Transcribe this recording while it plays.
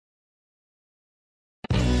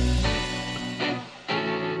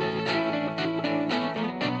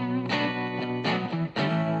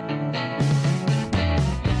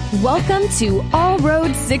Welcome to All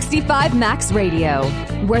Road 65 Max Radio,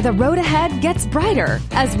 where the road ahead gets brighter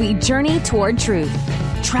as we journey toward truth,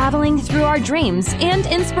 traveling through our dreams and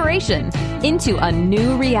inspiration into a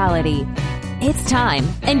new reality. It's time,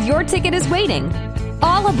 and your ticket is waiting.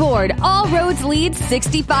 All aboard All Roads Lead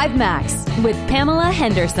 65 Max with Pamela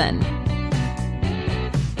Henderson.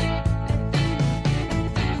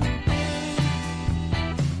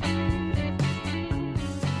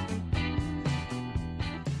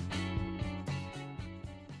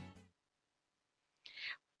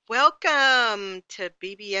 Welcome to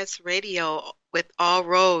BBS Radio with All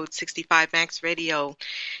Road 65 Max Radio.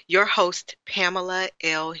 Your host, Pamela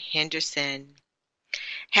L. Henderson.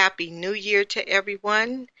 Happy New Year to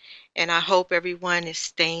everyone, and I hope everyone is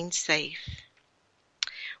staying safe.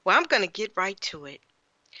 Well, I'm going to get right to it.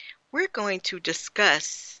 We're going to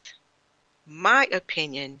discuss my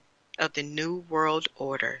opinion of the New World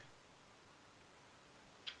Order.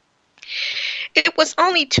 It was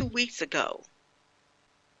only 2 weeks ago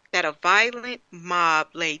that a violent mob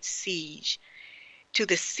laid siege to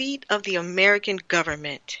the seat of the American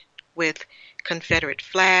government with Confederate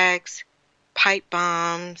flags, pipe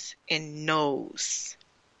bombs, and no's.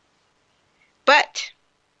 But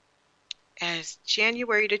as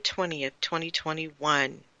January the 20th,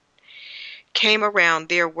 2021 came around,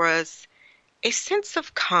 there was a sense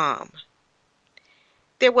of calm.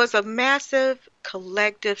 There was a massive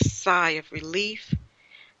collective sigh of relief,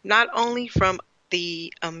 not only from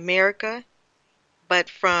the America, but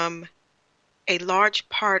from a large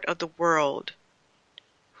part of the world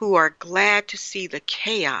who are glad to see the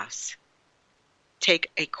chaos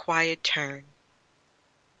take a quiet turn.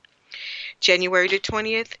 January the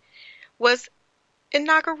 20th was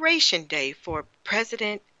Inauguration Day for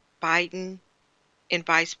President Biden and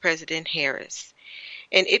Vice President Harris,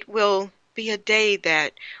 and it will be a day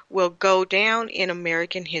that will go down in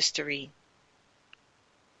American history.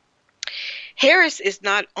 Harris is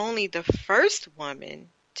not only the first woman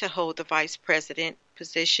to hold the vice president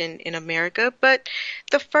position in America, but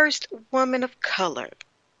the first woman of color.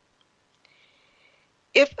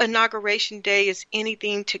 If Inauguration Day is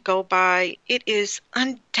anything to go by, it is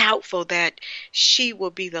undoubtful that she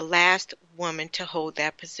will be the last woman to hold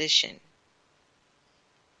that position.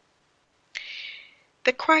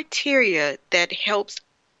 The criteria that helps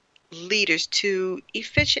leaders to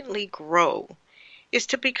efficiently grow is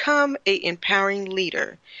to become an empowering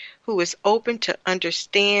leader who is open to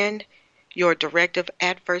understand your directive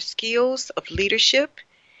adverse skills of leadership,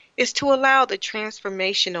 is to allow the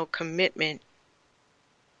transformational commitment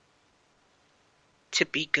to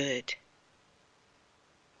be good.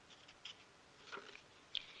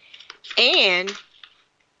 And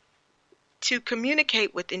to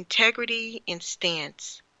communicate with integrity and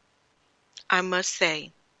stance. I must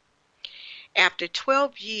say, after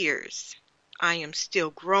 12 years, I am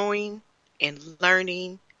still growing and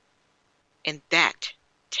learning, and that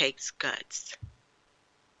takes guts.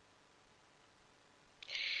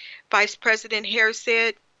 Vice President Harris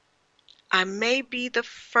said, I may be the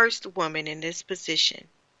first woman in this position,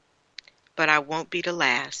 but I won't be the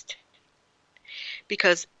last.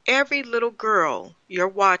 Because every little girl you're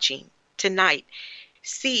watching tonight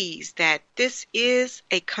sees that this is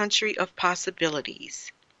a country of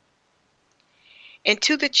possibilities. And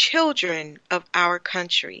to the children of our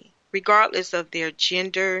country, regardless of their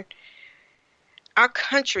gender, our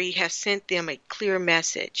country has sent them a clear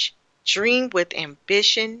message. Dream with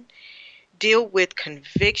ambition, deal with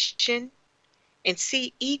conviction, and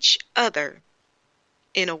see each other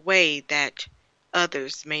in a way that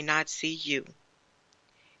others may not see you.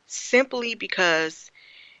 Simply because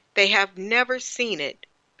they have never seen it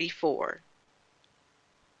before.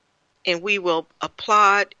 And we will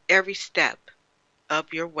applaud every step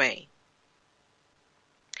of your way.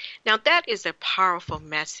 Now that is a powerful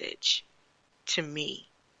message to me,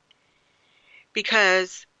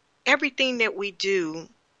 because everything that we do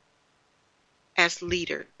as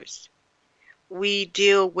leaders, we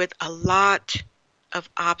deal with a lot of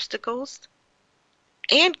obstacles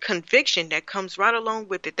and conviction that comes right along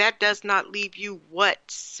with it. That does not leave you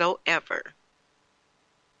whatsoever.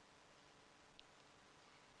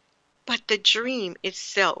 But the dream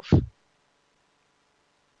itself,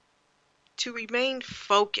 to remain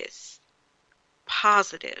focused,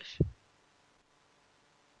 positive,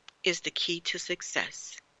 is the key to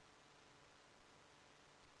success.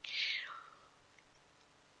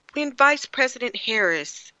 When Vice President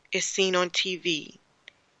Harris is seen on TV,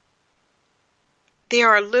 there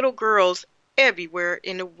are little girls everywhere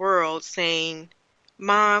in the world saying,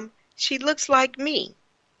 Mom, she looks like me.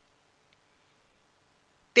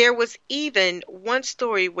 There was even one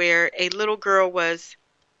story where a little girl was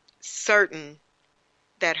certain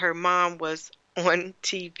that her mom was on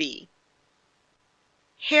TV.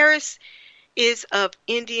 Harris is of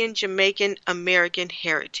Indian Jamaican American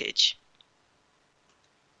heritage.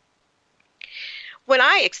 When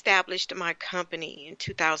I established my company in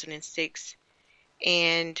 2006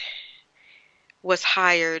 and was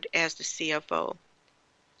hired as the CFO,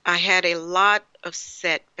 I had a lot of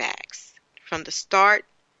setbacks from the start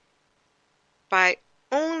by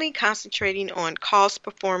only concentrating on cost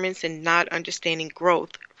performance and not understanding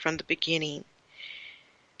growth from the beginning.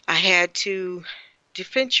 I had to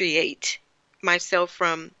differentiate myself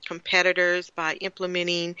from competitors by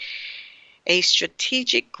implementing a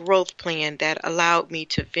strategic growth plan that allowed me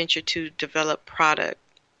to venture to develop product,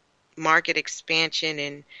 market expansion,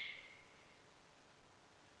 and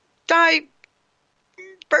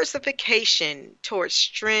diversification towards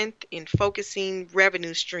strength in focusing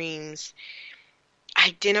revenue streams,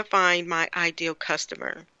 identifying my ideal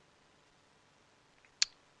customer.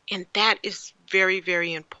 And that is very,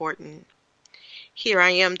 very important. Here I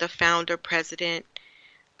am, the founder, president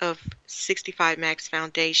of 65 Max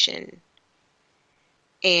Foundation.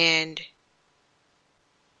 And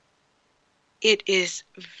it is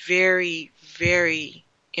very, very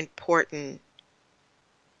important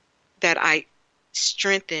that I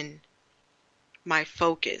strengthen my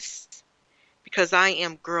focus, because I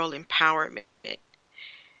am girl empowerment,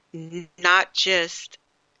 not just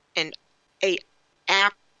a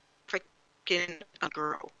African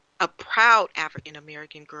girl, a proud African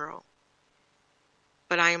American girl,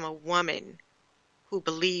 but I am a woman who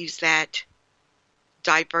believes that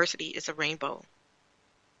diversity is a rainbow.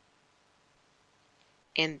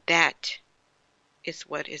 And that is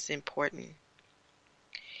what is important.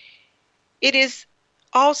 It is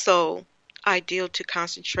also ideal to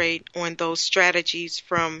concentrate on those strategies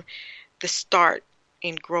from the start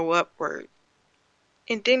and grow upward,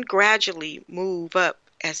 and then gradually move up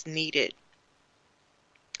as needed.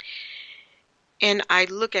 And I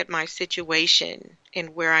look at my situation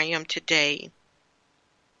and where I am today.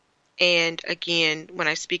 And again, when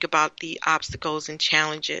I speak about the obstacles and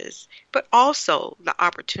challenges, but also the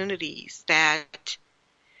opportunities that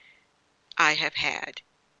I have had.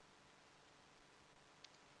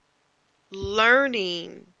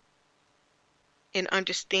 Learning and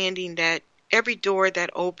understanding that every door that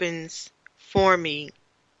opens for me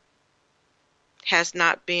has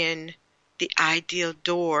not been the ideal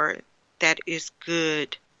door that is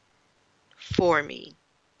good for me.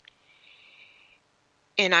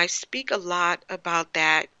 And I speak a lot about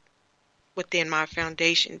that within my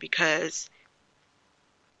foundation, because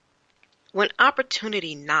when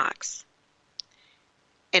opportunity knocks,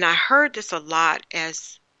 and I heard this a lot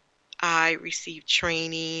as I received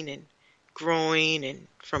training and growing and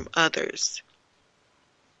from others.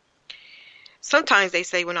 Sometimes they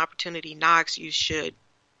say when opportunity knocks, you should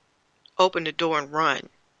open the door and run.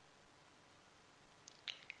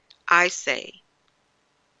 I say,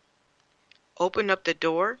 open up the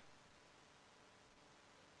door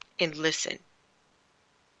and listen.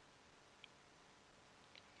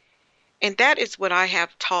 And that is what I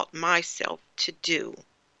have taught myself to do,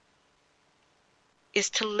 is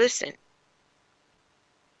to listen.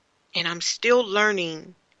 And I'm still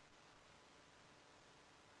learning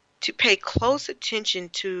to pay close attention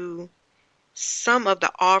to some of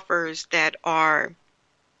the offers that are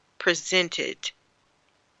presented.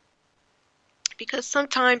 Because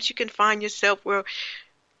sometimes you can find yourself where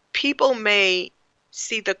people may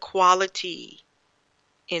see the quality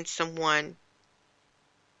in someone,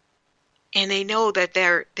 and they know that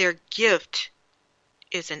their gift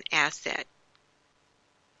is an asset.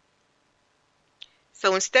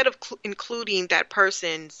 So instead of including that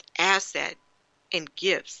person's asset and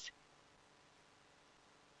gifts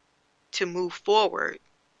to move forward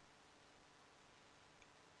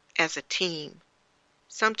as a team,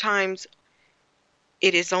 sometimes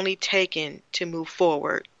it is only taken to move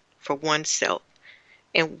forward for oneself.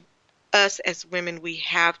 And us as women, we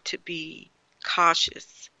have to be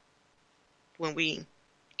cautious when we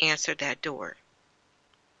answer that door.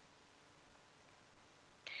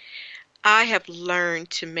 I have learned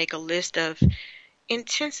to make a list of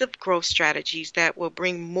intensive growth strategies that will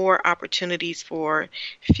bring more opportunities for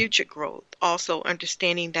future growth. Also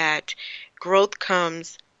understanding that growth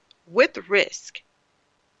comes with risk,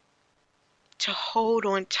 to hold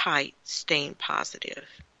on tight, staying positive.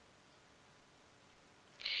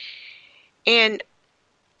 And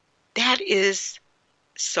that is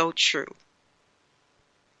so true.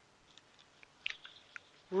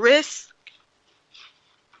 Risks,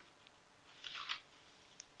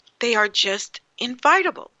 they are just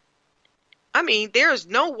inevitable. I mean, there is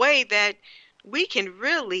no way that we can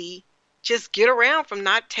really just get around from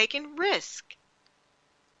not taking risk.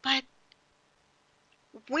 But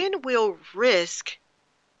when will risk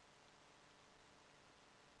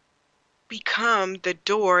become the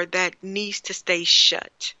door that needs to stay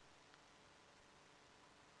shut?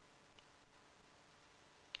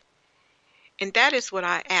 And that is what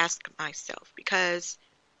I ask myself, because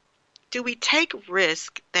do we take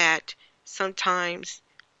risk that sometimes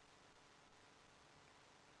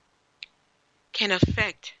can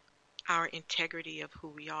affect our integrity of who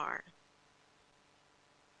we are?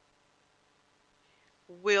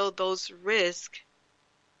 Will those risks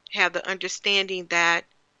have the understanding that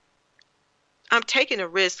I'm taking a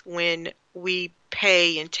risk when we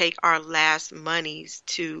pay and take our last monies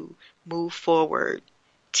to move forward,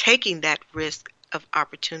 taking that risk of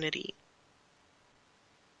opportunity?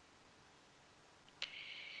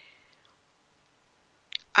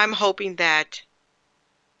 I'm hoping that,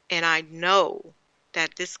 and I know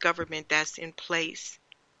that this government that's in place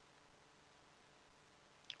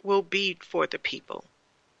will be for the people.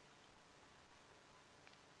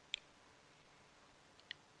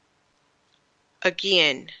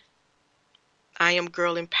 Again, I am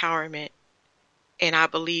girl empowerment, and I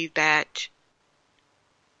believe that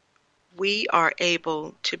we are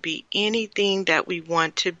able to be anything that we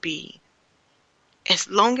want to be as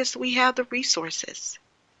long as we have the resources.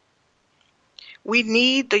 We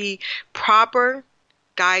need the proper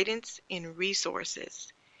guidance and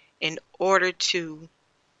resources in order to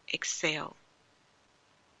excel.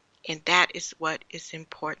 And that is what is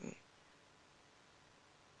important.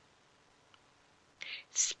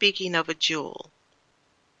 Speaking of a jewel,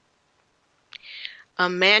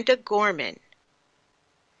 Amanda Gorman,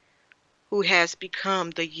 who has become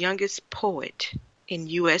the youngest poet in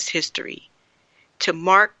U.S. history to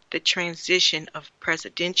mark the transition of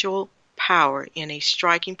presidential power in a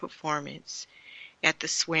striking performance at the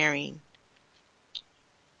swearing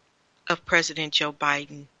of President Joe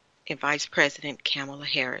Biden and Vice President Kamala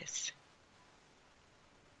Harris.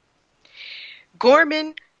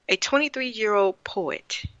 Gorman, a 23-year-old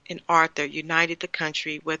poet and author, united the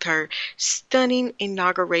country with her stunning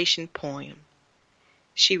inauguration poem.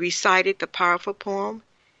 She recited the powerful poem,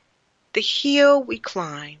 "The Hill We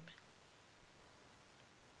Climb."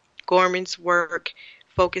 Gorman's work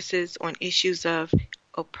focuses on issues of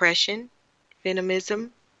oppression,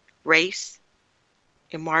 feminism, race,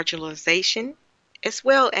 and marginalization, as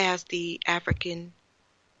well as the African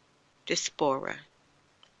diaspora.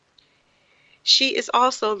 She is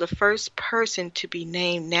also the first person to be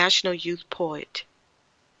named National Youth Poet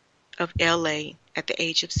of LA at the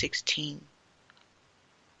age of 16.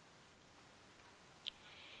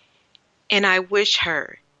 And I wish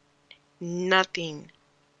her nothing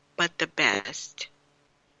but the best.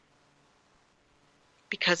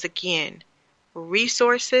 Because again,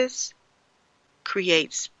 resources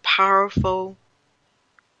creates powerful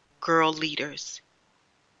girl leaders.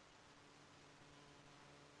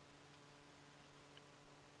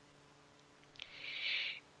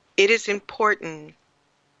 It is important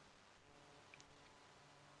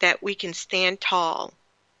that we can stand tall,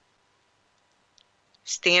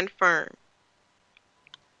 stand firm,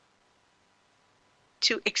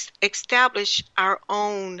 to establish our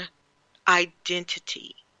own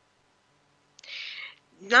identity.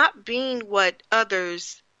 Not being what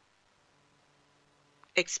others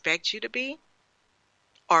expect you to be,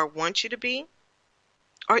 or want you to be,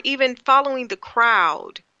 or even following the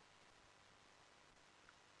crowd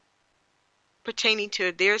pertaining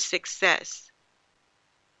to their success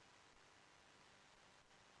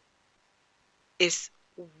is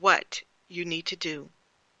what you need to do.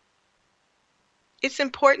 It's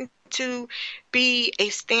important to be a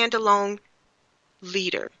standalone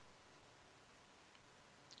leader.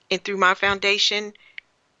 And through my foundation,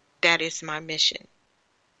 that is my mission.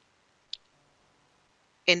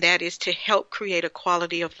 And that is to help create a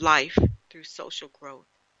quality of life through social growth.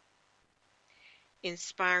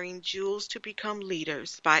 Inspiring jewels to become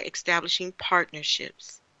leaders by establishing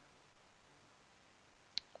partnerships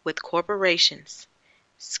with corporations,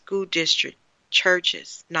 school districts,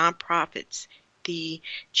 churches, nonprofits, the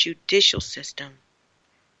judicial system,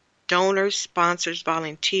 donors, sponsors,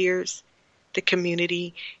 volunteers, the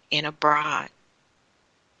community, and abroad.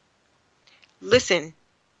 Listen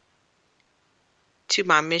to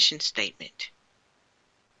my mission statement.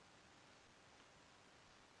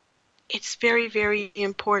 It's very, very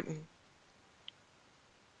important.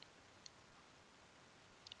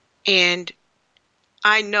 And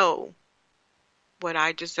I know what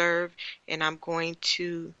I deserve, and I'm going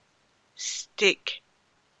to stick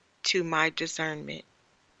to my discernment.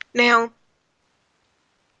 Now,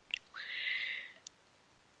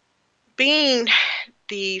 Being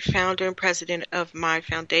the founder and president of my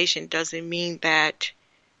foundation doesn't mean that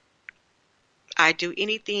I do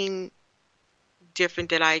anything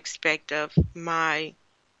different that I expect of my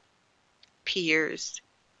peers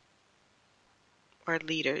or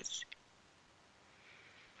leaders.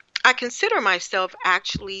 I consider myself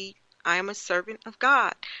actually, I am a servant of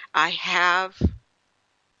God. I have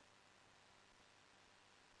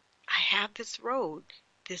this road.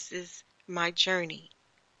 This is my journey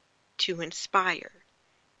to inspire.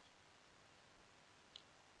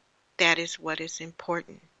 That is what is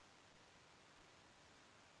important.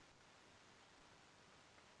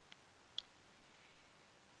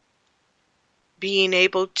 Being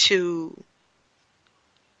able to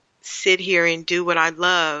sit here and do what I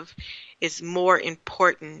love is more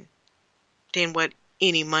important than what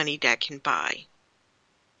any money that can buy.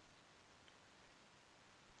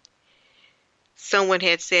 Someone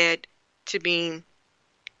had said to me,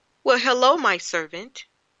 well, hello, my servant.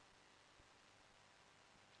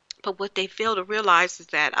 But what they fail to realize is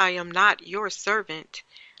that I am not your servant.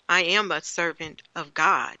 I am a servant of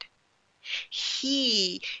God.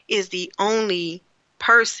 He is the only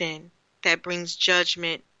person that brings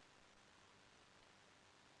judgment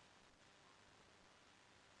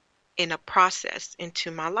in a process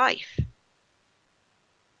into my life.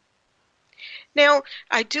 Now,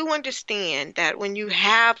 I do understand that when you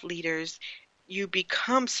have leaders, you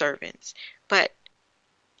become servants, but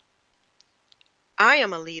I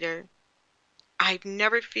am a leader. I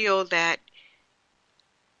never feel that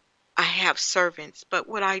I have servants, but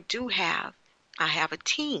what I do have, I have a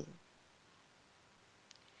team.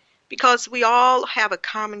 Because we all have a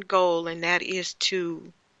common goal, and that is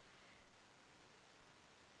to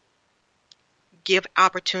give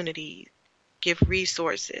opportunity, give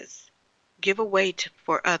resources, give away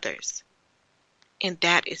for others. And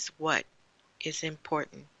that is what is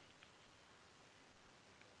important.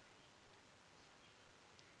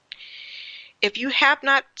 If you have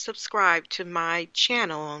not subscribed to my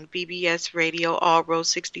channel on BBS Radio All Road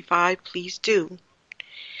 65, please do.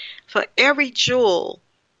 For every jewel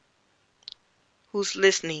who's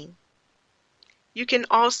listening, you can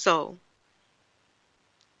also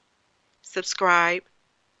subscribe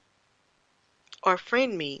or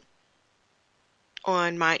friend me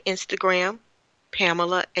on my Instagram,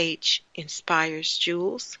 Pamela H. Inspires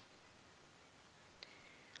Jewels,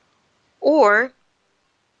 or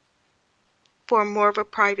for more of a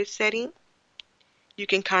private setting, you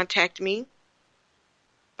can contact me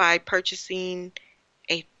by purchasing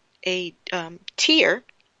a tier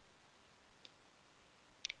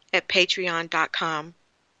at patreon.com,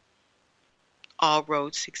 All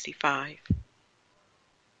Road 65.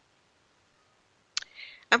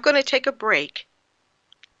 I'm going to take a break,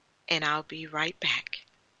 and I'll be right back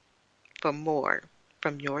for more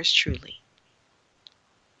from yours truly.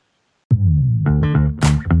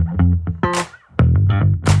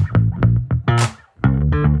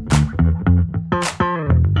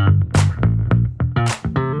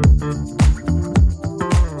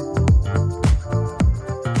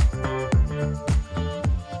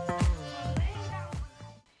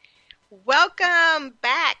 Welcome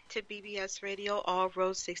back to BBS Radio All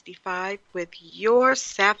Road 65 with your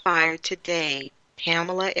Sapphire today,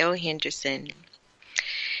 Pamela L. Henderson.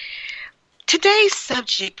 Today's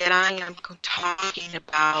subject that I am talking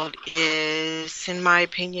about is, in my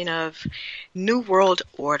opinion, of New World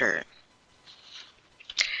Order.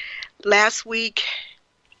 Last week,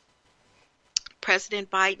 President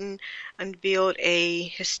Biden unveiled a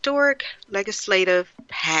historic legislative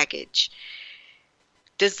package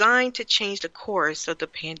designed to change the course of the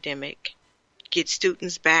pandemic, get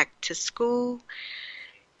students back to school,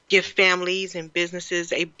 give families and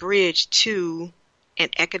businesses a bridge to an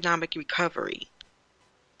economic recovery,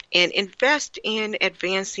 and invest in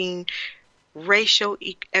advancing racial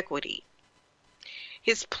equity.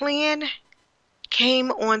 His plan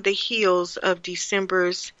came on the heels of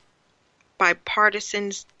December's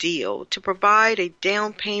bipartisan deal to provide a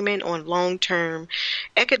down payment on long-term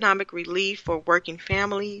economic relief for working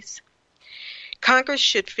families. Congress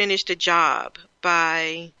should finish the job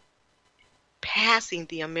by passing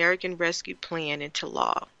the American Rescue Plan into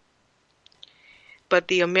law. But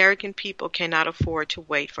the American people cannot afford to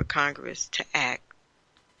wait for Congress to act.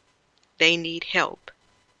 They need help.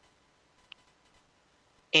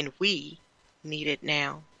 And we need it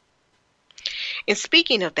now. And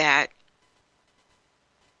speaking of that,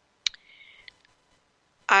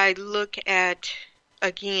 I look at,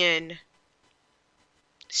 again,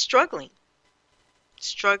 struggling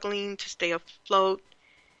to stay afloat,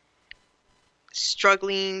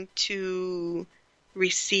 struggling to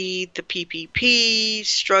receive the PPP,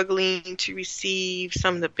 struggling to receive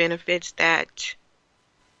some of the benefits that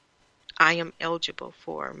I am eligible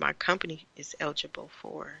for, my company is eligible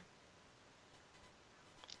for.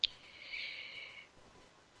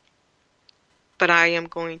 But I am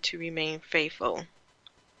going to remain faithful.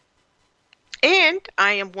 And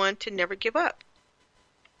I am one to never give up.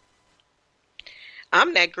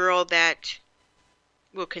 I'm that girl that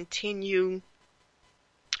will continue.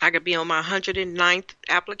 I could be on my 109th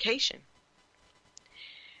application.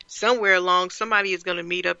 Somewhere along, somebody is going to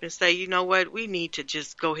meet up and say, you know what, we need to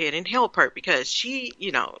just go ahead and help her because she,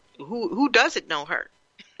 who doesn't know her?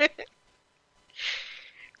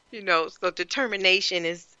 So determination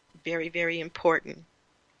is very, very important.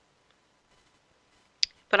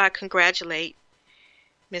 But I congratulate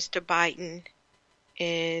Mr. Biden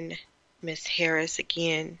and Ms. Harris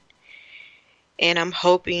again. And I'm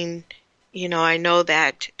hoping, I know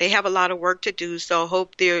that they have a lot of work to do, so I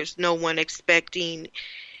hope there's no one expecting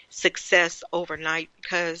success overnight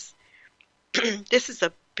because this is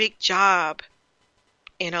a big job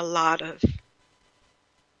and a lot of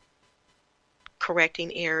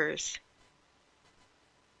correcting errors.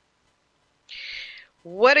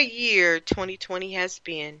 What a year 2020 has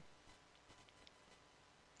been.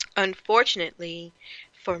 Unfortunately,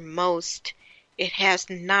 for most, it has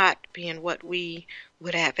not been what we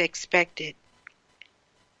would have expected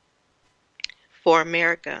for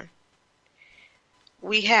America.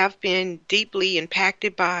 We have been deeply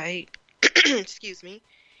impacted by,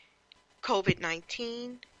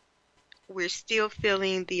 COVID-19. We're still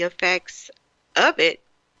feeling the effects of it,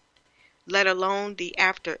 let alone the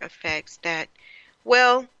after effects that,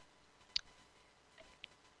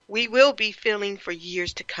 we will be feeling for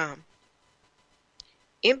years to come.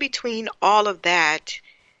 In between all of that,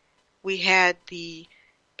 we had the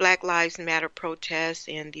Black Lives Matter protests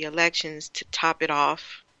and the elections to top it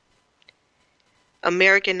off.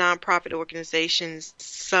 American nonprofit organizations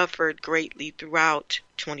suffered greatly throughout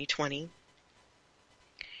 2020.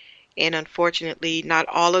 And unfortunately, not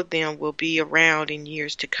all of them will be around in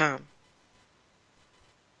years to come.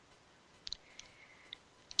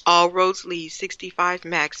 All Roads Lead 65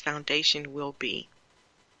 Max Foundation will be.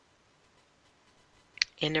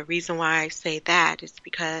 And the reason why I say that is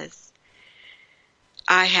because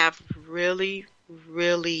I have really,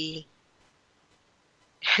 really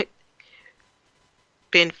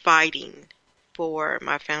been fighting for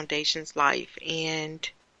my foundation's life, and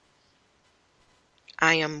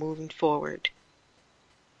I am moving forward.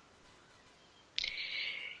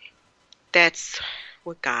 That's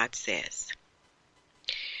what God says.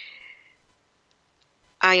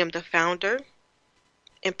 I am the founder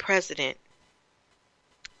and president,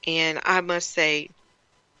 and I must say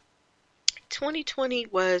 2020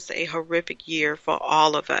 was a horrific year for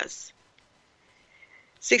all of us.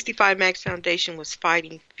 65 Max Foundation was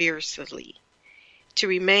fighting fiercely to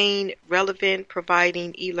remain relevant,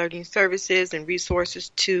 providing e-learning services and resources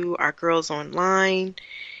to our girls online.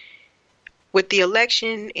 With the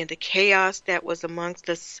election and the chaos that was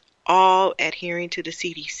amongst us all, adhering to the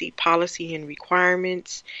CDC policy and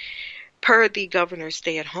requirements per the governor's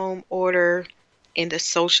stay-at-home order, and the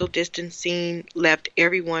social distancing left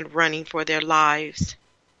everyone running for their lives.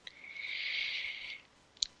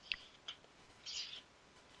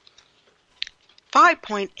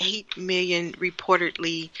 $5.8 million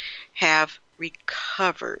reportedly have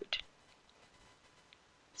recovered.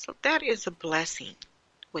 So that is a blessing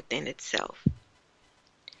within itself.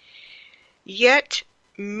 Yet,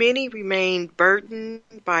 many remain burdened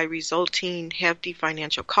by resulting hefty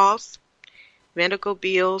financial costs, medical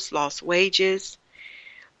bills, lost wages.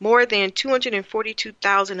 More than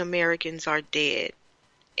 242,000 Americans are dead,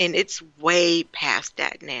 and it's way past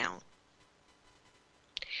that now.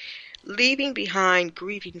 Leaving behind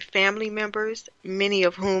grieving family members, many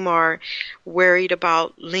of whom are worried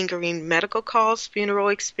about lingering medical costs, funeral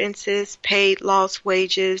expenses, paid lost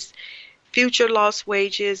wages, future lost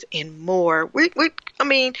wages, and more.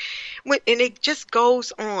 And it just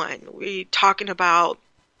goes on. We're talking about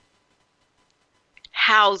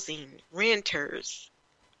housing, renters,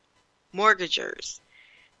 mortgagers.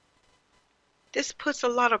 This puts a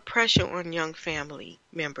lot of pressure on young family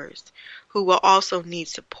members who will also need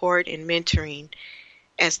support and mentoring,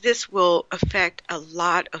 as this will affect a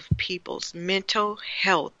lot of people's mental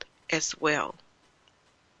health as well.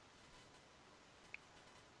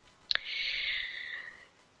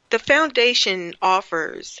 The foundation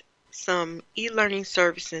offers some e-learning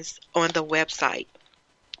services on the website.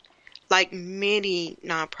 Like many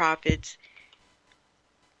nonprofits,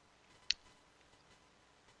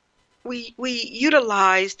 we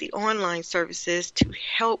utilize the online services to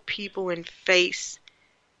help people instead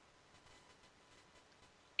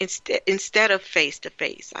of face to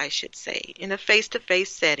face, I should say, in a face to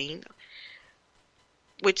face setting,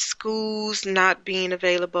 with schools not being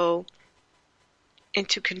available, and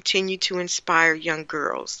to continue to inspire young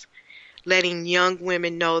girls, letting young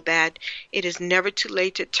women know that it is never too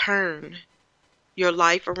late to turn your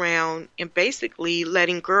life around, and basically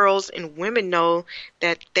letting girls and women know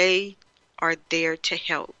that they are there to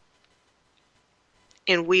help,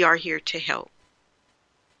 and we are here to help.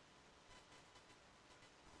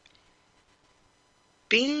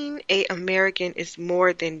 Being an American is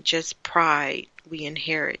more than just pride we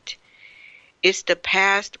inherit. It's the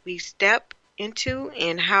past we step into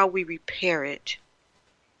and how we repair it.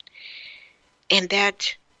 And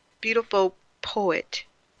that beautiful poet,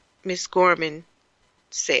 Miss Gorman,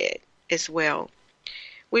 said as well,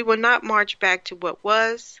 we will not march back to what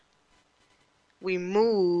was, we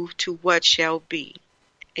move to what shall be,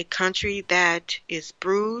 a country that is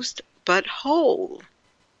bruised but whole,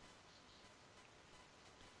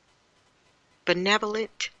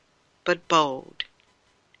 benevolent but bold,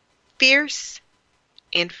 fierce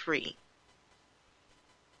and free,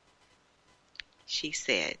 she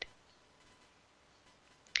said.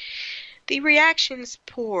 The reactions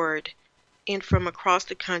poured in from across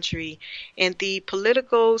the country and the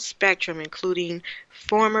political spectrum, including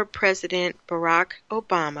former President Barack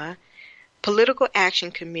Obama, Political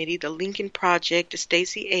Action Committee, the Lincoln Project,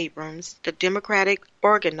 Stacey Abrams, the Democratic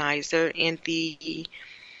organizer, and the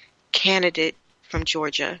candidate from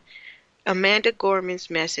Georgia. Amanda Gorman's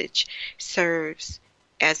message serves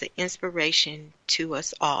as an inspiration to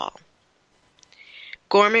us all.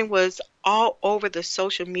 Gorman was all over the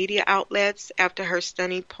social media outlets after her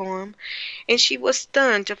stunning poem, and she was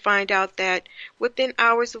stunned to find out that within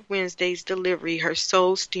hours of Wednesday's delivery, her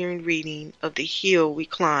soul-stirring reading of The Hill We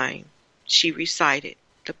Climb, she recited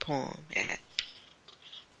the poem at.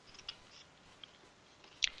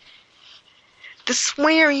 The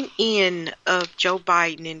swearing in of Joe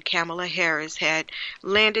Biden and Kamala Harris had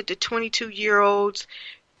landed the 22-year-old's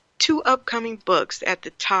 2 upcoming books at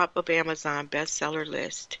the top of Amazon bestseller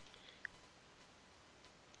list.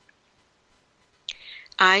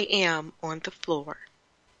 I Am on the Floor.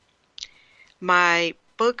 My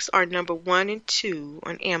books are number 1 and 2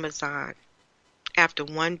 on Amazon after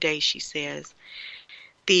one day, she says.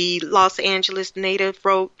 The Los Angeles native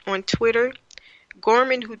wrote on Twitter,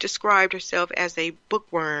 Gorman, who described herself as a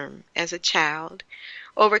bookworm as a child,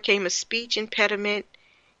 overcame a speech impediment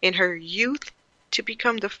in her youth to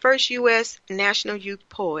become the first U.S. National Youth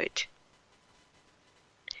Poet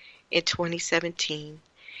in 2017.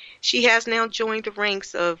 She has now joined the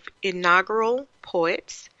ranks of inaugural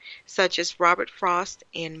poets such as Robert Frost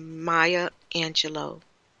and Maya Angelou.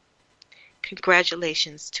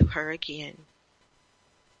 Congratulations to her again.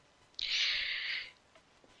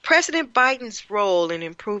 President Biden's role in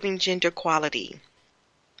improving gender equality.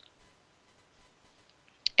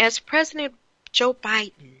 As President Joe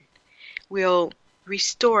Biden will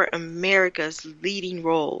restore America's leading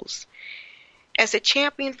roles as a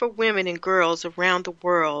champion for women and girls around the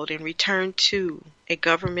world and return to a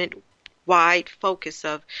government-wide focus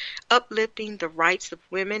of uplifting the rights of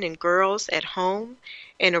women and girls at home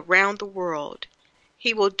and around the world.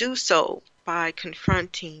 He will do so by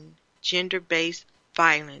confronting gender-based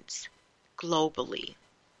violence globally.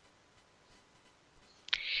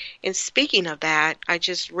 And speaking of that, I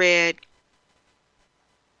just read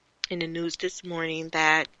in the news this morning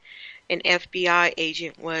that an FBI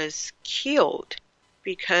agent was killed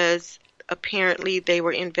because apparently they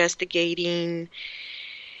were investigating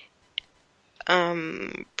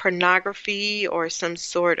pornography or some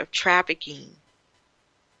sort of trafficking.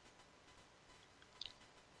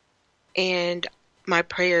 And my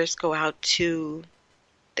prayers go out to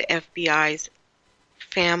the FBI's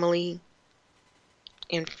family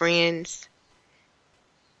and friends.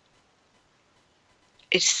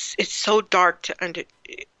 It's so dark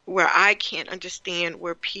where I can't understand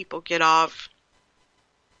where people get off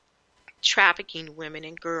trafficking women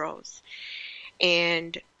and girls.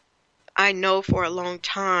 And I know for a long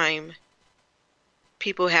time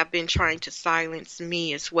people have been trying to silence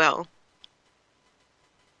me as well.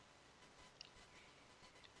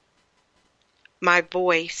 My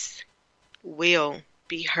voice will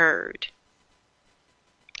be heard.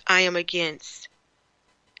 I am against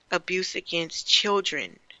abuse against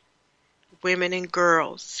children, women and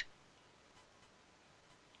girls.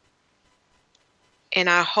 And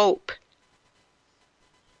I hope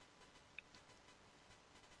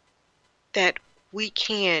that we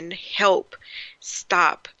can help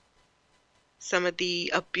stop some of the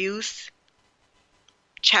abuse,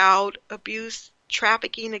 child abuse,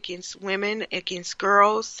 trafficking against women, against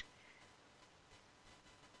girls,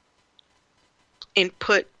 and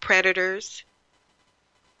put predators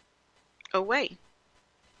away.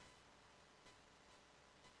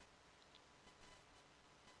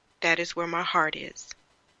 That is where my heart is.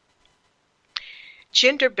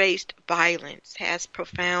 Gender-based violence has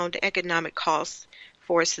profound economic costs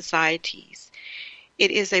for societies. It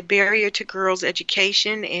is a barrier to girls'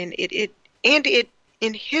 education, and it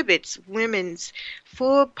inhibits women's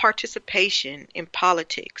full participation in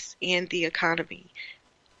politics and the economy,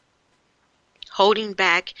 holding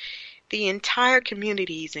back the entire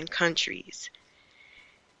communities and countries.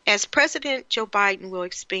 As President Joe Biden will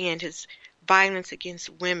expand his Violence Against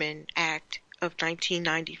Women Act of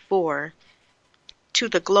 1994 to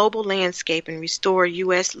the global landscape and restore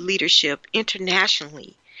U.S. leadership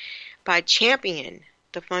internationally by championing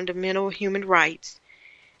the fundamental human rights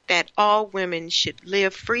that all women should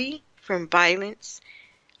live free from violence,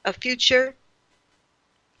 a future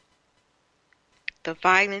the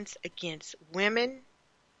Violence Against Women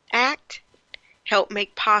Act helped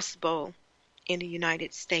make possible in the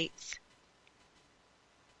United States.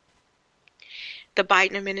 The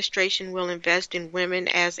Biden administration will invest in women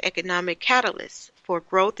as economic catalysts for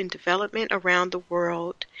growth and development around the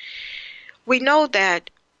world. We know that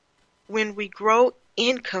when we grow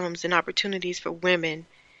incomes and opportunities for women,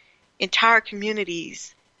 entire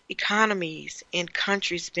communities, economies, and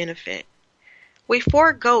countries benefit. We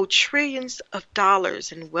forego trillions of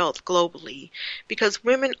dollars in wealth globally because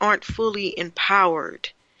women aren't fully empowered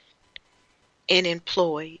and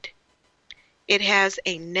employed. It has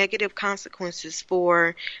a negative consequences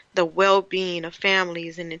for the well-being of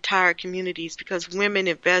families and entire communities because women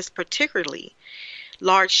invest particularly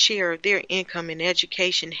large share of their income in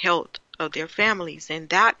education, health of their families, and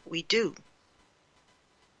that we do.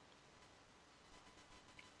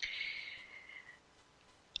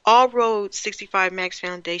 All Road 65 Max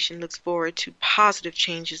Foundation looks forward to positive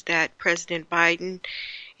changes that President Biden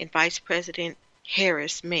and Vice President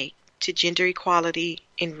Harris make to gender equality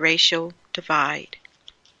and racial divide.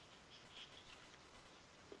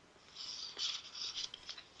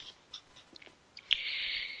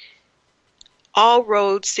 All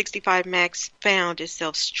Road 65 Max found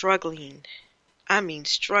itself struggling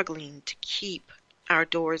to keep our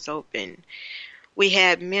doors open. We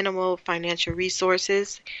had minimal financial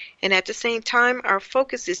resources, and at the same time, our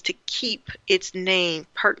focus is to keep its name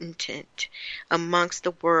pertinent amongst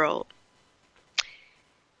the world.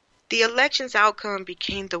 The election's outcome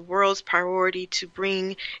became the world's priority to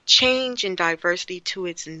bring change and diversity to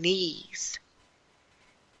its knees.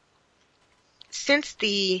 Since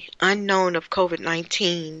the unknown of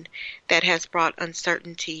COVID-19 that has brought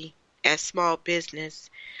uncertainty as small business,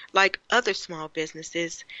 like other small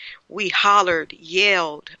businesses, we hollered,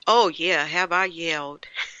 yelled, oh yeah, have I yelled,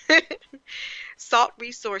 sought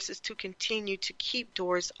resources to continue to keep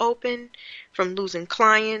doors open from losing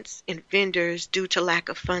clients and vendors due to lack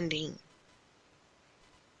of funding.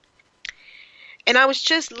 And I was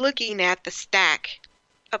just looking at the stack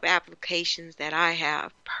of applications that I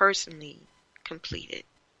have personally completed.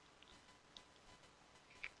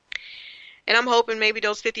 And I'm hoping maybe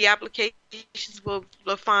those 50 applications will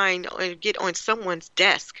find or get on someone's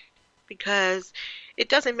desk, because it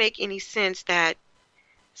doesn't make any sense that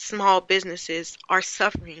small businesses are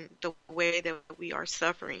suffering the way that we are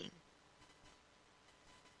suffering.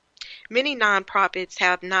 Many nonprofits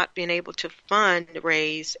have not been able to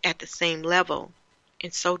fundraise at the same level.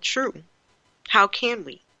 And so true. How can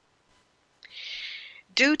we?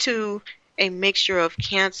 Due to a mixture of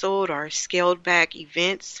canceled or scaled back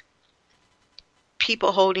events,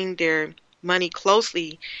 people holding their money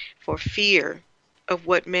closely for fear of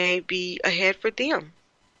what may be ahead for them,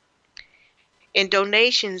 and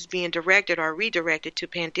donations being directed or redirected to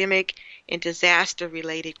pandemic and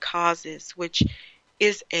disaster-related causes, which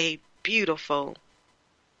is a beautiful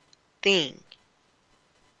thing.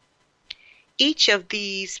 Each of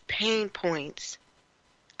these pain points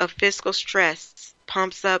of fiscal stress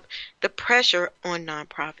pumps up the pressure on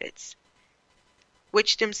nonprofits,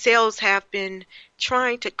 which themselves have been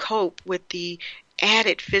trying to cope with the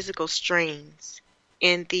added physical strains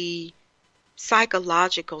and the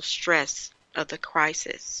psychological stress of the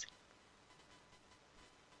crisis.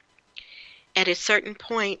 At a certain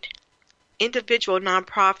point, individual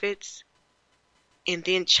nonprofits and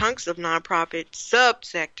then chunks of nonprofit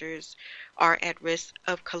subsectors are at risk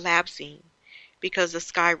of collapsing because of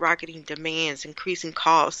skyrocketing demands, increasing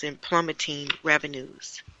costs, and plummeting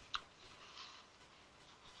revenues.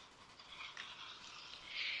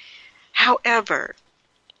 However,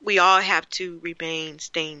 we all have to remain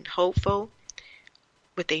staying hopeful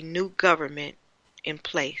with a new government in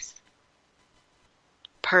place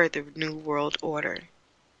per the New World Order.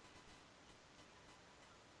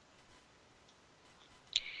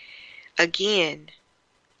 Again,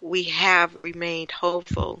 we have remained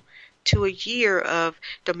hopeful to a year of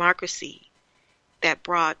democracy that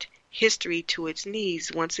brought history to its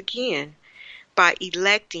knees once again by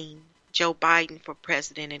electing Joe Biden for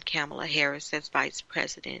president and Kamala Harris as vice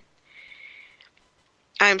president.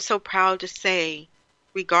 I am so proud to say,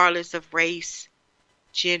 regardless of race,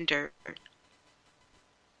 gender,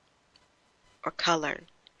 or color,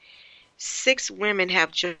 6 women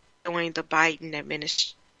have joined the Biden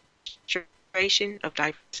administration of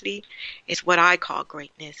diversity. Is what I call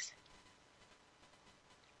greatness.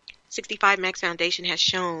 65 Max Foundation has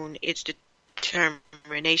shown its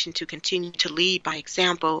determination to continue to lead by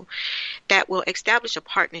example that will establish a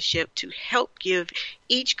partnership to help give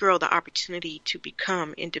each girl the opportunity to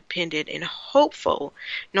become independent and hopeful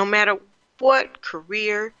no matter what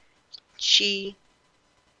career she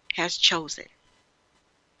has chosen.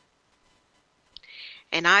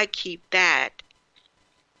 And I keep that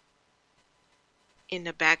in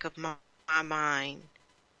the back of my mind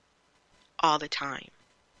all the time,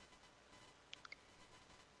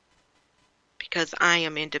 because I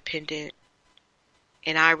am independent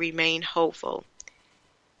and I remain hopeful.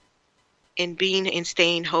 And being and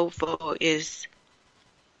staying hopeful is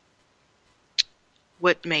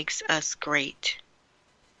what makes us great.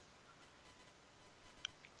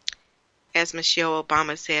 As Michelle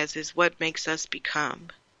Obama says, is what makes us become.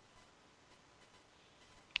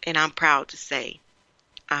 And I'm proud to say,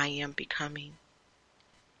 I am becoming.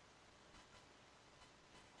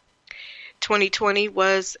 2020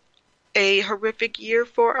 was a horrific year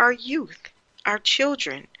for our youth, our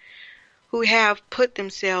children, who have put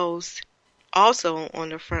themselves also on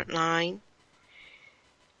the front line.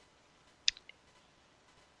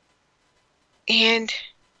 And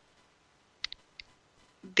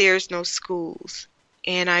there's no schools.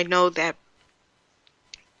 And I know that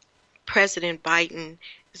President Biden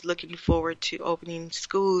is looking forward to opening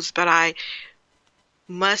schools, but I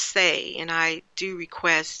must say, and I do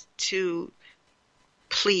request to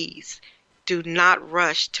please do not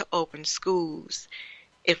rush to open schools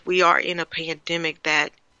if we are in a pandemic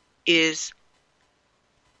that is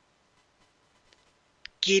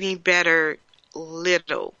getting better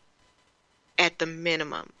little at the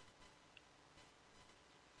minimum.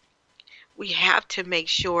 We have to make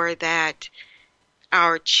sure that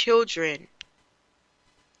our children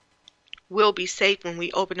will be safe when we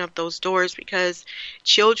open up those doors, because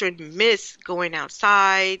children miss going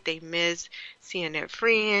outside, they miss seeing their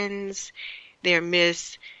friends, they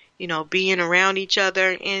miss, being around each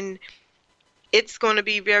other, and it's going to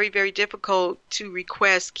be very, very difficult to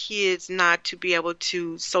request kids not to be able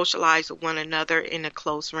to socialize with one another in a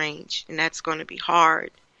close range, and that's going to be hard.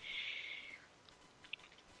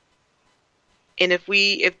 And if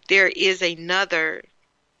there is another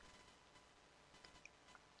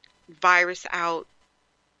virus out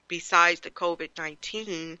besides the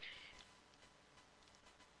COVID-19,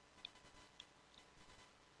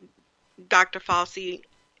 Dr. Fauci,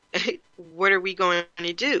 what are we going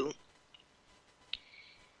to do?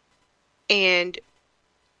 And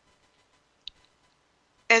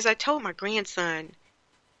as I told my grandson,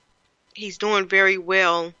 he's doing very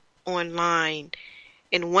well online.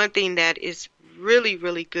 And one thing that is really,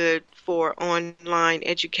 really good for online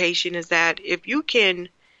education is that if you can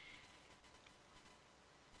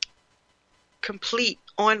complete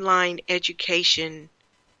online education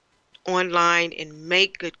online and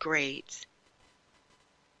make good grades,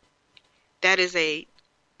 that is a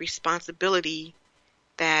responsibility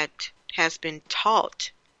that has been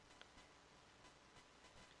taught,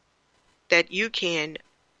 that you can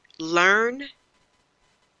learn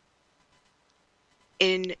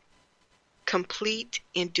and complete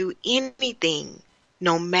and do anything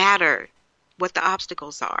no matter what the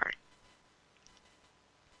obstacles are.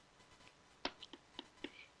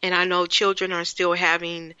 And I know children are still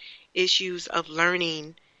having issues of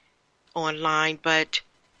learning online, but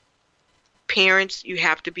parents, you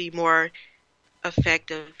have to be more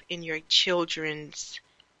effective in your children's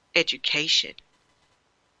education.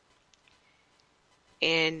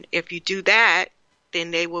 And if you do that, then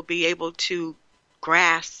they will be able to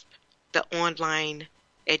grasp the online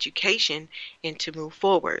education and to move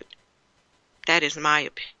forward. That is my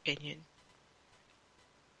opinion.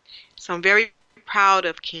 So I'm very proud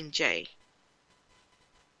of King J.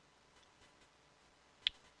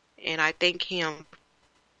 And I thank him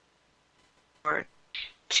for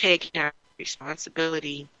taking our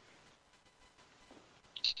responsibility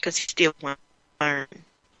because he still wants to learn.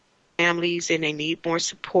 Families, and they need more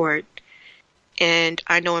support. And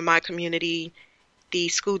I know in my community, the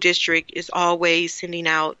school district is always sending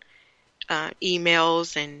out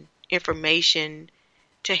emails and information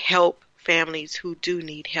to help families who do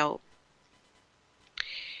need help.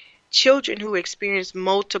 Children who experience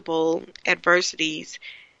multiple adversities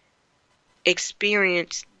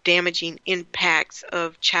experience damaging impacts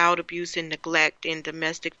of child abuse and neglect and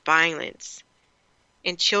domestic violence.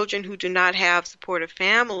 And children who do not have supportive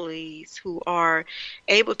families who are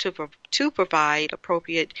able to provide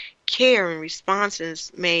appropriate care and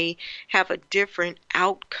responses may have a different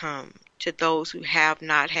outcome to those who have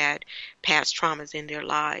not had past traumas in their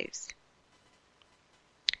lives.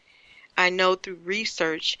 I know through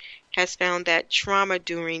research has found that trauma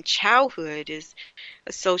during childhood is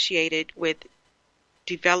associated with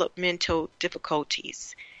developmental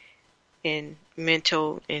difficulties and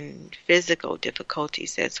mental and physical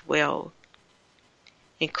difficulties as well,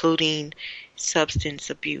 including substance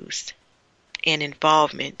abuse and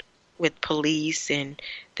involvement with police and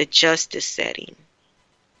the justice setting.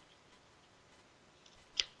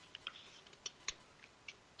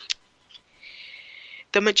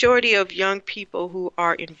 The majority of young people who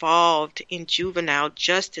are involved in juvenile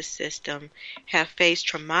justice system have faced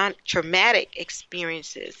traumatic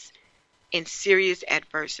experiences and serious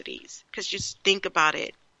adversities. Because just think about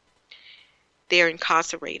it. They're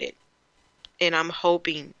incarcerated. And I'm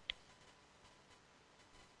hoping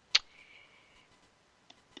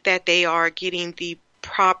that they are getting the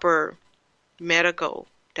proper medical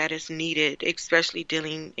that is needed, especially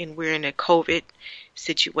we're in a COVID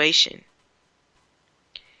situation.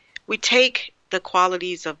 We take the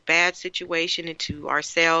qualities of bad situation into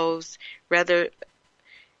ourselves, rather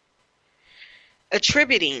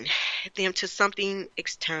attributing them to something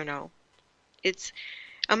external. It's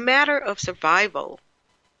a matter of survival.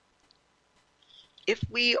 If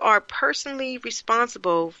we are personally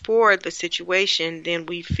responsible for the situation, then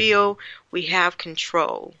we feel we have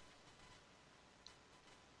control.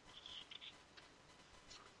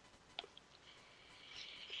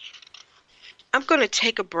 I'm going to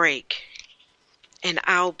take a break, and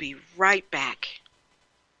I'll be right back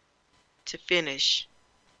to finish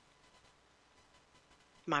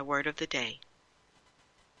my word of the day.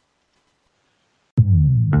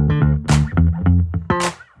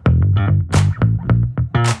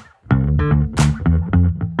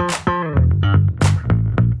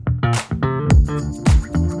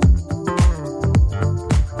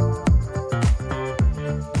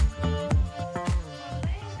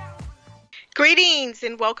 Greetings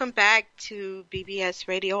and welcome back to BBS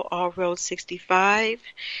Radio All Road 65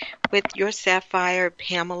 with your Sapphire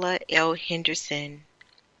Pamela L. Henderson.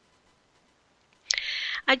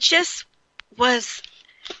 I just was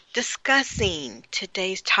discussing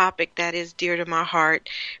today's topic that is dear to my heart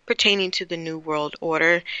pertaining to the New World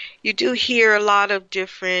Order. You do hear a lot of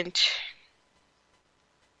different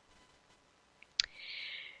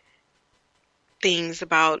things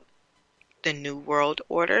about the New World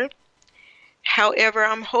Order. However,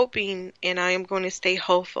 I'm hoping, and I am going to stay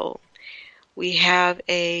hopeful, we have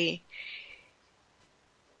a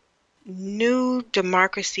new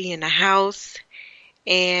democracy in the House,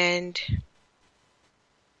 and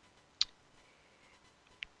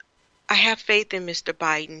I have faith in Mr.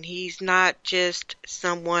 Biden. He's not just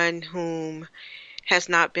someone whom has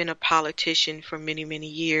not been a politician for many, many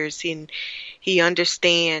years, and he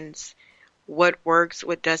understands what works,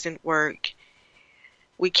 what doesn't work.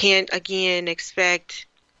 We can't, again, expect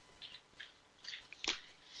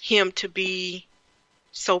him to be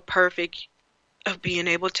so perfect of being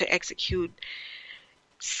able to execute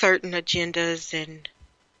certain agendas and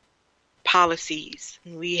policies.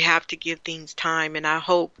 We have to give things time, and I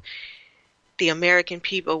hope the American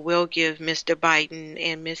people will give Mr. Biden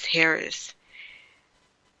and Ms. Harris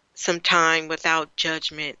some time without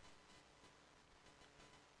judgment.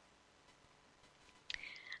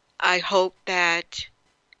 I hope that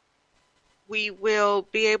we will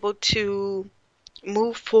be able to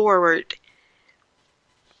move forward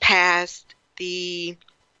past the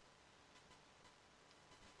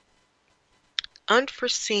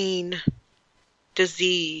unforeseen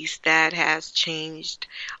disease that has changed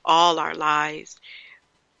all our lives.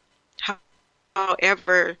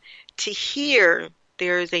 However, to hear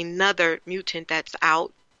there is another mutant that's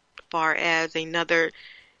out, as far as another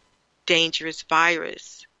dangerous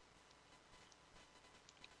virus,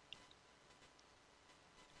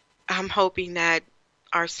 I'm hoping that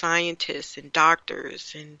our scientists and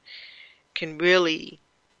doctors can really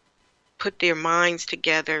put their minds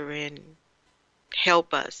together and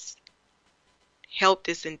help us, help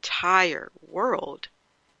this entire world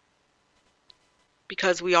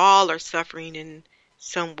because we all are suffering in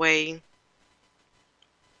some way.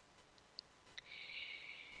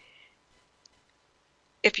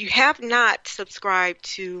 If you have not subscribed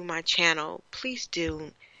to my channel, please do.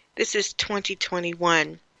 This is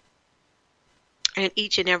 2021, and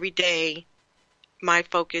each and every day my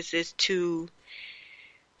focus is to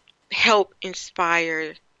help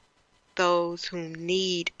inspire those who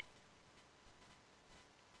need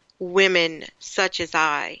women such as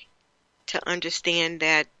I to understand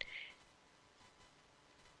that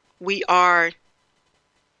we are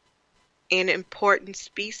an important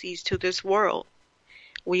species to this world.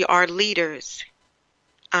 We are leaders.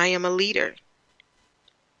 I am a leader.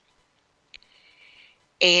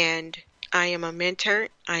 And I am a mentor.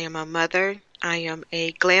 I am a mother. I am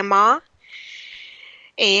a grandma.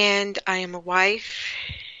 And I am a wife.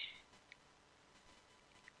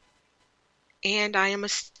 And I am a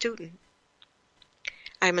student.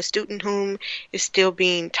 I am a student whom is still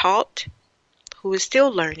being taught, who is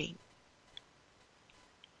still learning.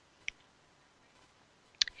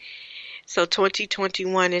 So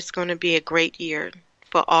 2021 is going to be a great year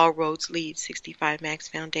for All Roads Lead 65 Max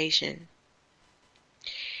Foundation.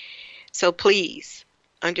 So please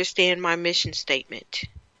understand my mission statement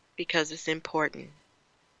because it's important.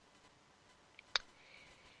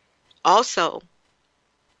 Also,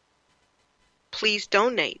 please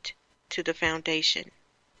donate to the foundation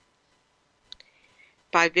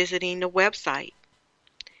by visiting the website.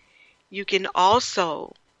 You can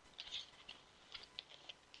also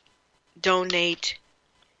donate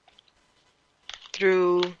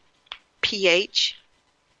through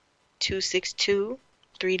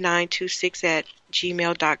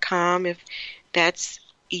ph2623926@gmail.com if that's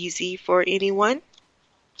easy for anyone.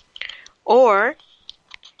 Or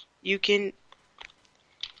you can,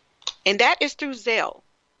 and that is through Zelle.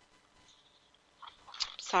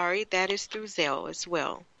 Sorry, that is through Zelle as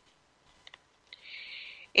well.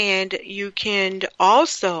 And you can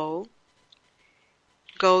also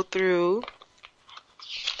go through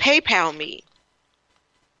PayPal me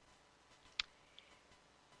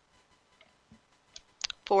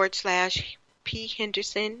 /P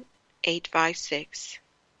Henderson856.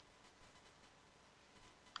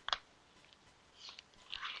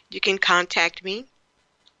 You can contact me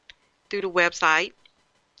through the website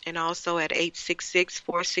and also at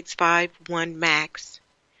 866-465-1MAX.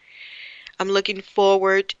 I'm looking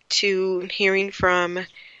forward to hearing from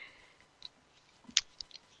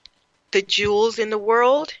the jewels in the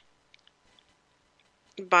world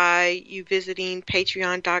by you visiting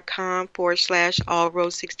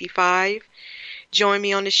patreon.com/allroad65. Join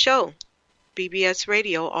me on the show, BBS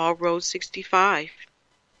Radio, All Road 65.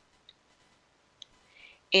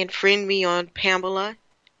 And friend me on Pamela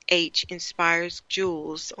H. Inspires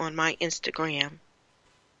Jewels on my Instagram.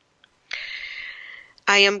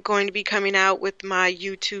 I am going to be coming out with my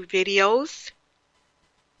YouTube videos.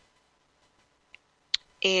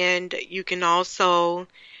 And you can also,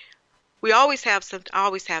 I always have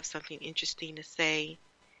something interesting to say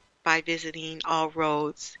by visiting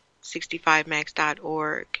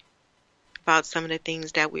allroads65max.org about some of the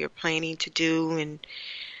things that we are planning to do and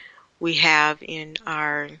we have in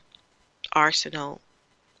our arsenal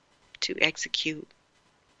to execute.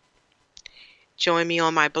 Join me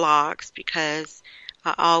on my blogs because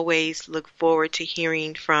I always look forward to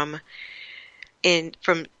hearing from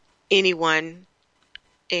anyone.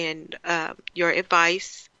 And your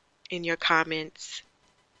advice and your comments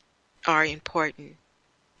are important.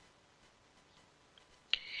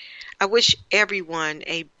 I wish everyone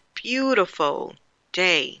a beautiful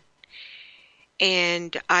day.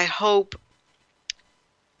 And I hope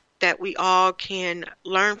that we all can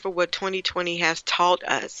learn from what 2020 has taught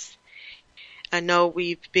us. I know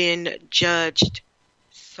we've been judged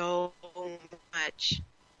so much,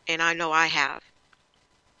 and I know I have.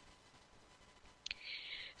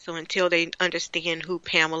 So until they understand who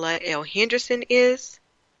Pamela L. Henderson is,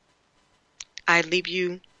 I leave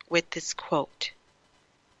you with this quote.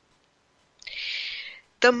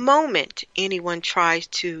 The moment anyone tries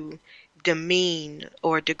to demean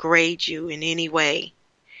or degrade you in any way,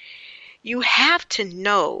 you have to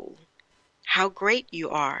know how great you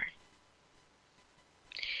are.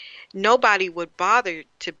 Nobody would bother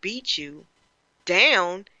to beat you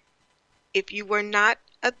down if you were not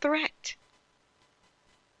a threat.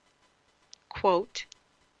 Quote,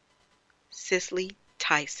 Cicely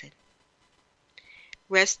Tyson.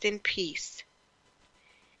 Rest in peace.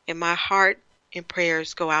 And my heart and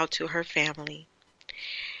prayers go out to her family.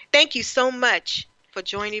 Thank you so much for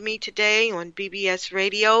joining me today on BBS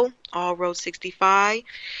Radio, All Road 65.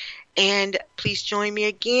 And please join me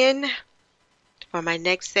again for my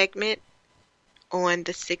next segment on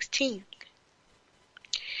the 16th.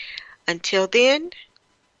 Until then,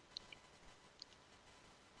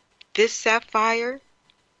 this Sapphire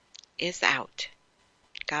is out.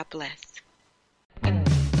 God bless.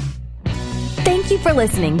 Thank you for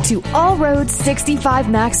listening to All Roads 65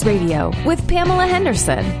 Max Radio with Pamela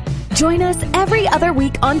Henderson. Join us every other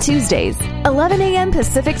week on Tuesdays, 11 a.m.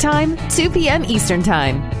 Pacific Time, 2 p.m. Eastern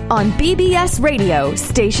Time on BBS Radio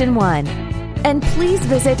Station 1. And please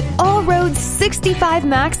visit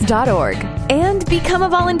allroads65max.org and become a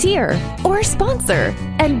volunteer or sponsor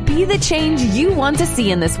and be the change you want to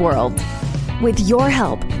see in this world. With your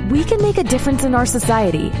help, we can make a difference in our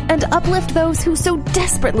society and uplift those who so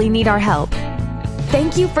desperately need our help.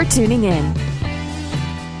 Thank you for tuning in.